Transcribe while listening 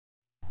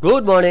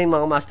Good morning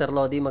mga Master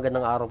Lodi,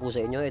 magandang araw po sa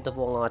inyo. Ito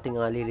po ang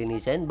ating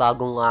lilinisin.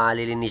 Bagong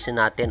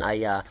lilinisin natin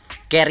ay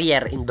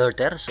carrier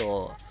inverter.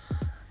 So,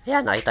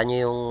 ayan, nakita nyo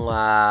yung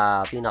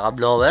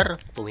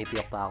pinaka-blower.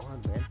 Pumipiyok pa ako.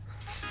 Ayan.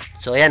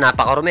 So, ayan,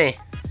 napakarumi.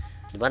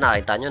 Diba,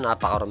 nakita nyo,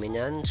 napakarumi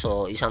niyan.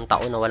 So, isang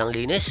taon na walang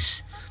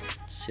linis.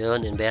 So,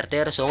 yun,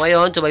 inverter. So,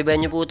 ngayon,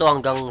 subaybayan nyo po ito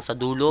hanggang sa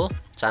dulo.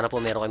 Sana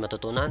po meron kayo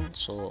matutunan.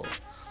 So,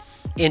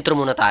 intro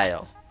muna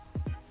tayo.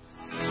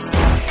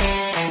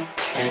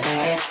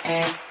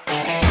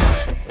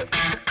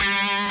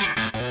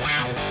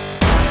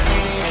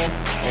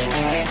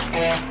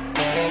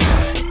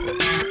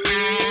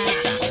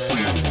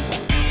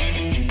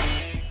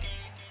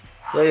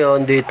 So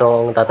yun,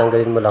 dito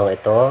tatanggalin mo lang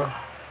ito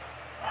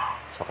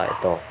saka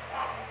ito.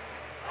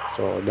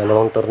 So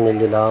dalawang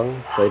tornilyo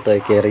lang. So ito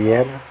ay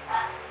carrier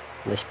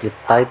na split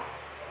type,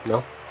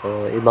 no?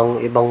 So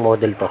ibang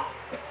model to.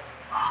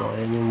 So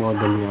ayan yung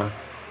model niya.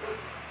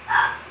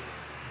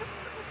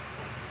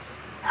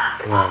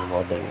 Ayan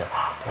model niya.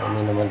 Ano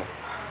naman,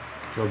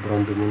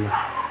 sobrang dumi na.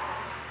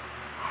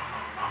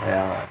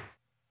 Ayan.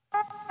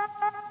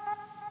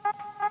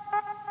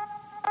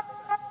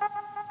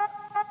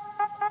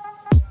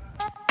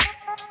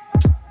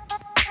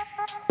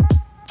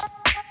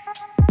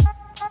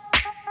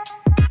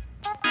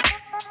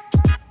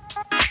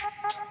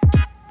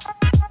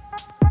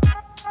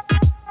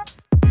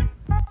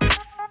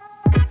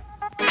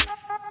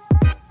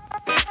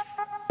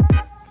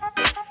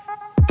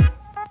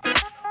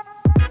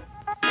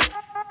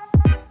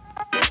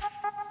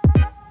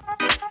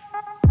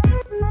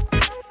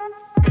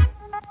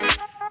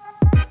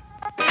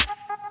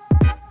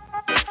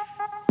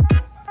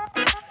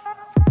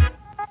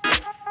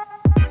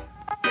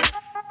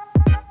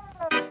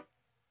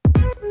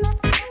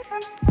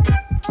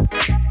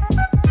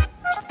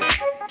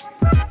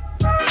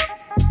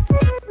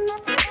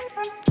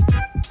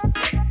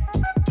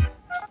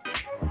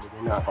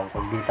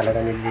 Pag di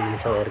talaga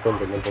nililinis ang aircon,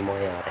 din yung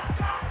pumangyayari.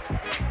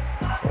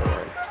 So,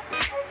 yan.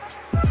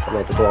 So,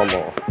 may tutukan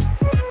mo.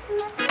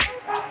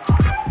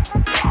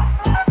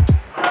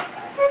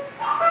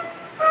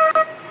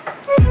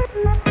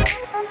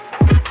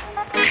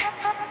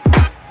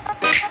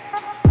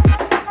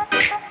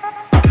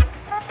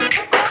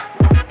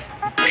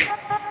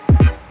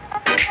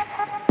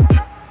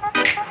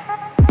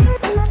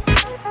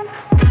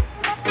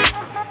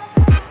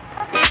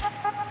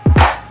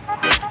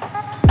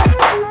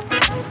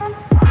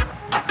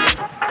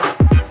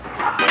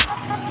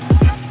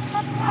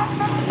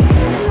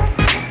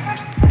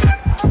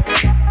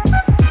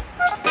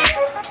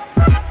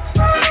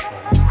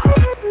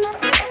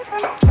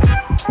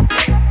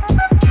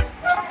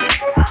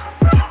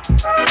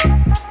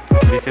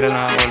 Hindi sila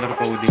naka-color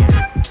coding.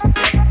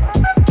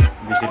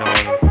 Hindi sila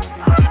color coding.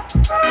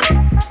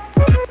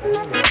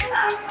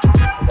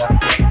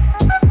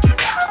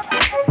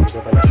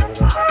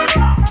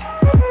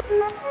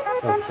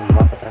 Oh, gusto mo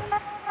ba patras?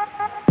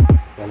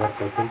 Color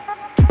coding.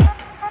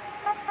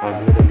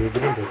 Ano ito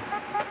bibilin din?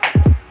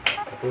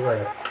 Ito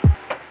wire.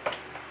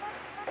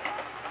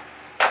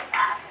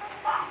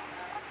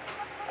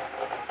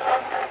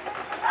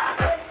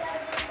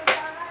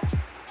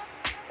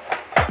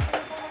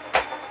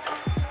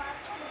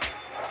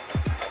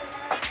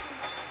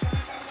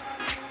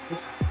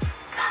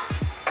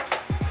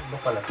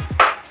 Pala. Ano?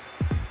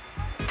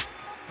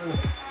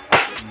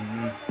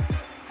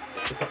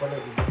 Ito pala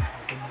iba.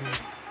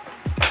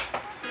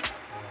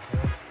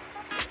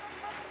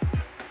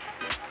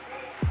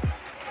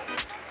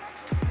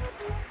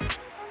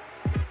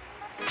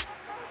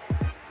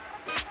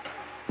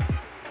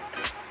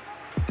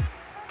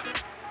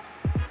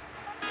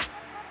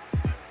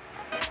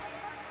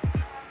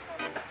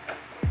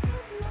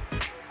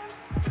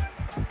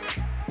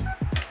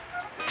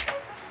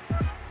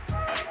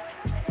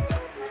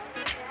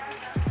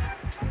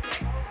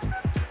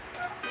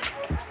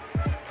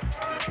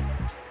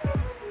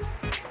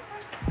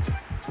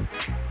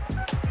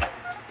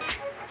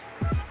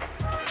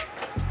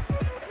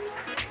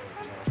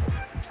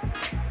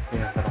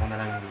 Kaya tara ko na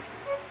lang dito.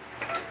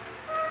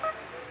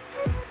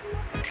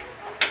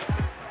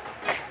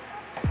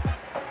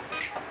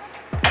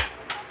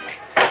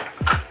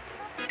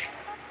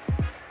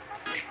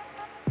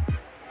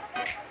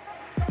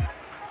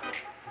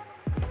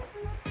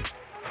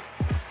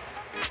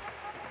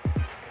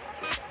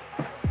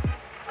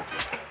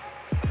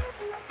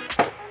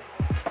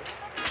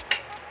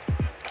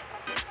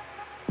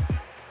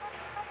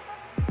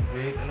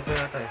 Wait, ano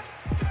kaya tayo?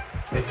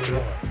 Wait, sila.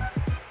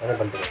 Ano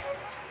ba ito?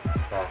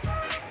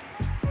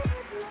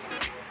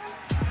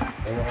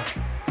 Ano ka?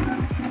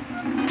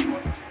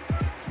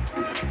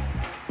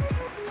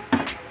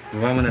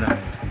 Gawa mo na lang.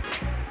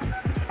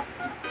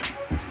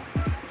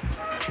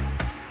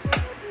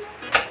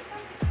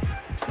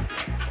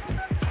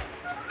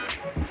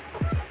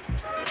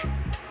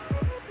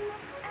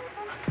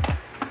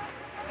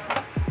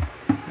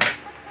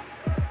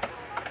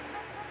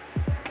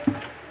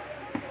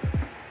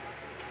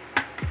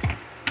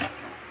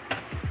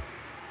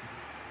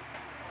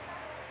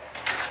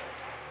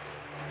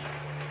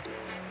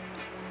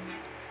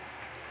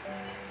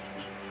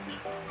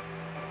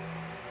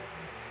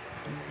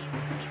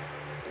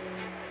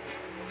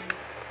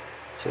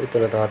 So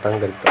ito na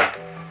tatanggal to.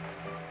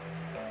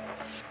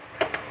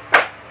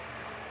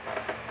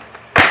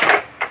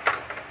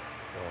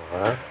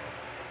 Okay.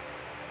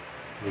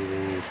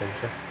 Lilinisan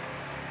siya.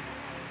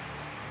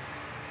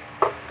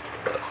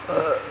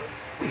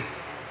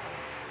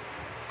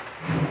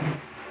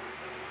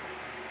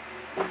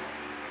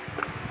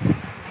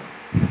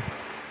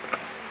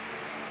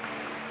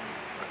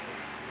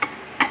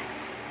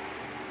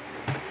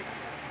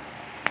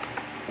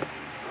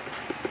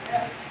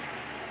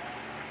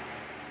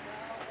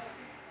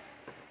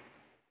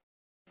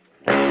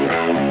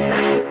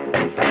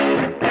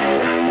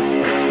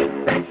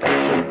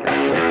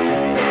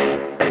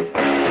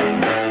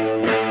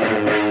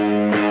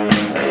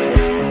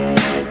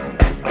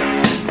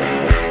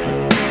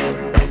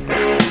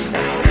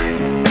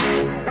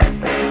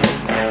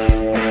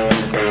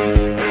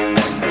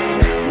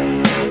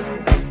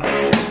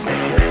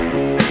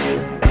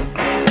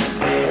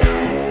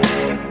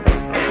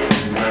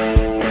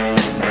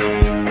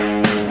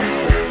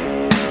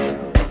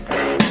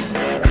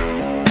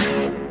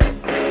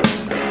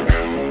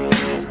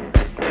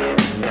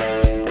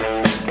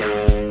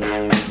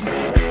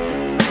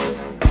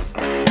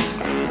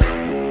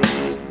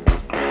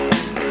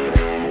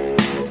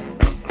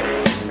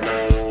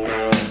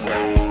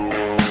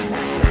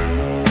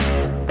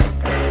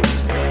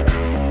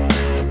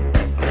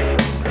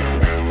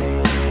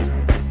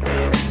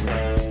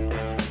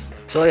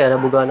 So, ayan,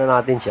 nabuga na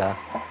natin siya.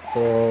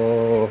 So,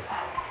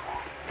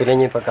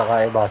 tignan nyo yung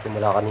pagkakaiba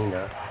simula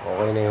kanina.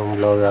 Okay na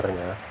yung blower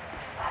niya.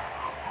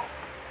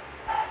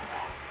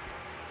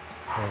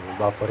 Ayan,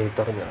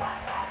 evaporator niya.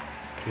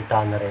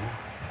 Kita na rin.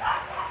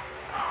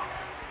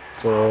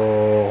 So,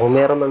 kung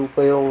meron man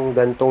po yung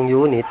gantong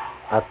unit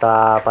at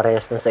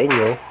parehas na sa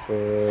inyo, so,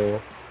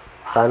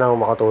 sana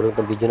makatulong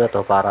ng video na to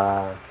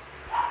para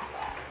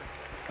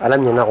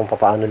alam nyo na kung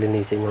paano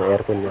linisin yung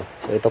aircon nyo.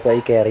 So, ito po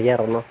ay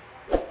carrier, no?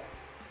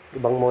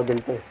 Ibang model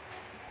to eh.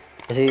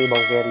 Kasi ibang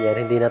carrier,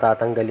 hindi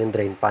natatanggal yung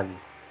drain pan.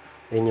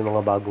 Yun yung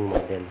mga bagong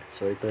model.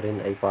 So, ito rin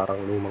ay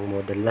parang lumang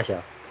model na siya.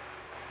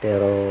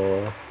 Pero,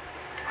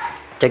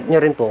 check nyo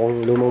rin po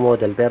kung lumang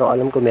model. Pero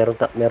alam ko, meron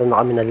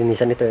na kami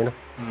nalinisan nito, no?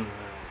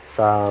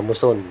 Sa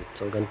Muson.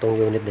 So, gantong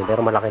unit din.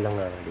 Pero malaki lang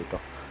nga dito.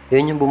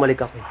 Yun yung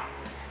bumalik ako eh.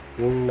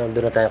 Yung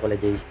nandun na tayo kula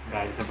Jay.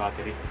 Dahil sa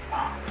battery.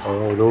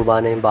 Oo, luma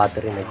na yung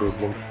battery.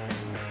 Nag-blink.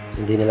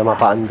 Hindi nila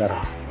mapaandar.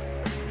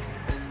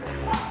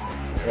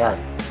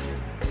 Ayan.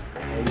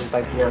 Ayan yung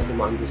pipe niya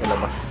dumaan doon sa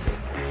labas.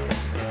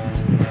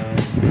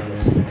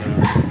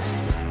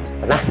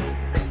 Wala.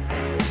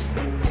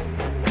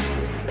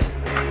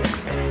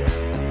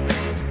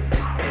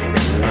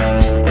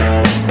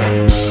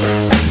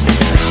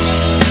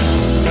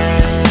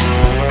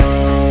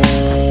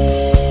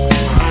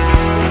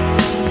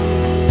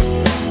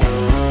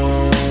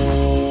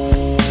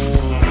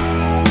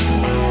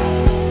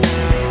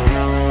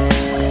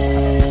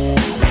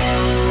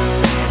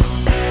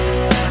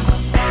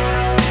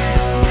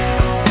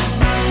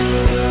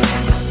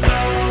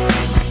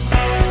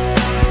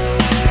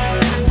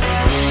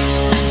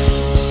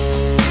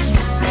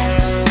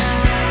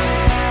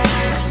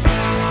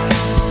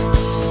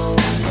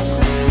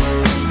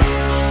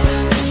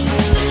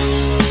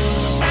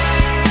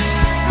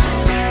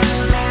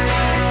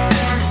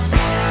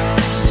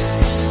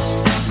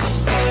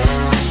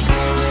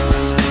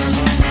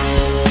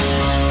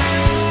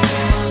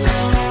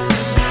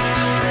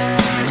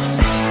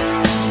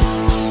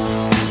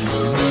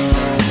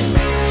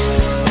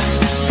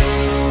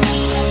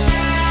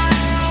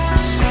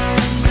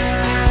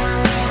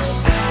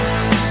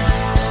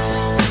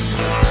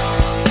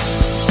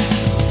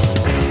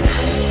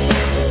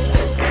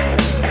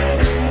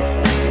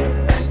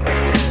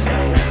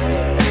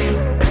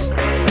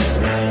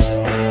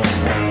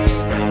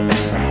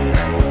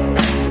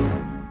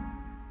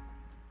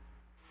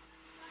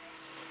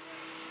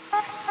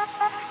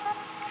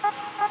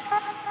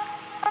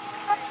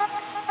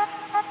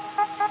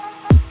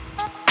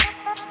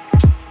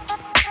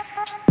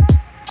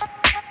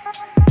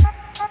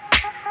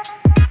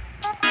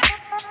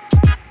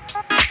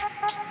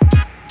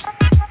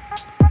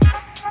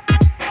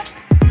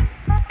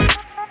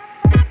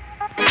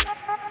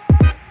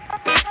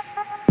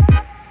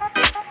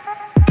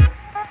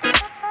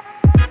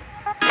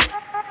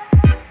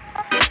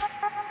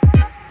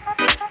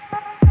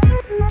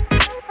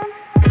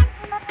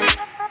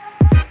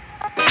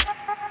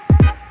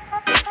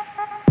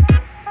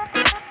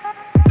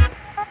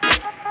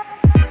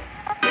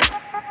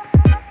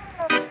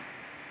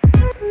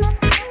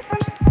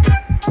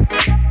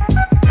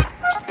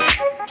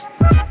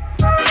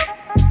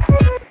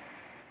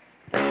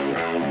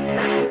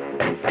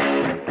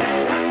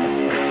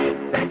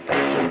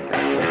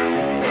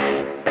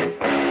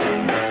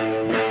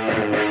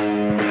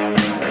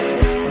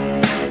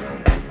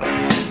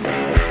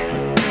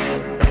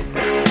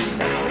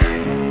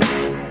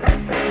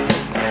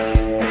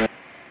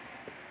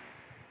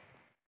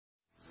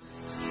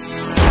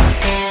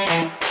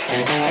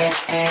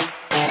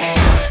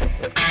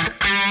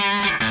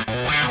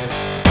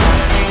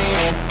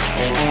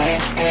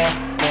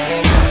 Yeah.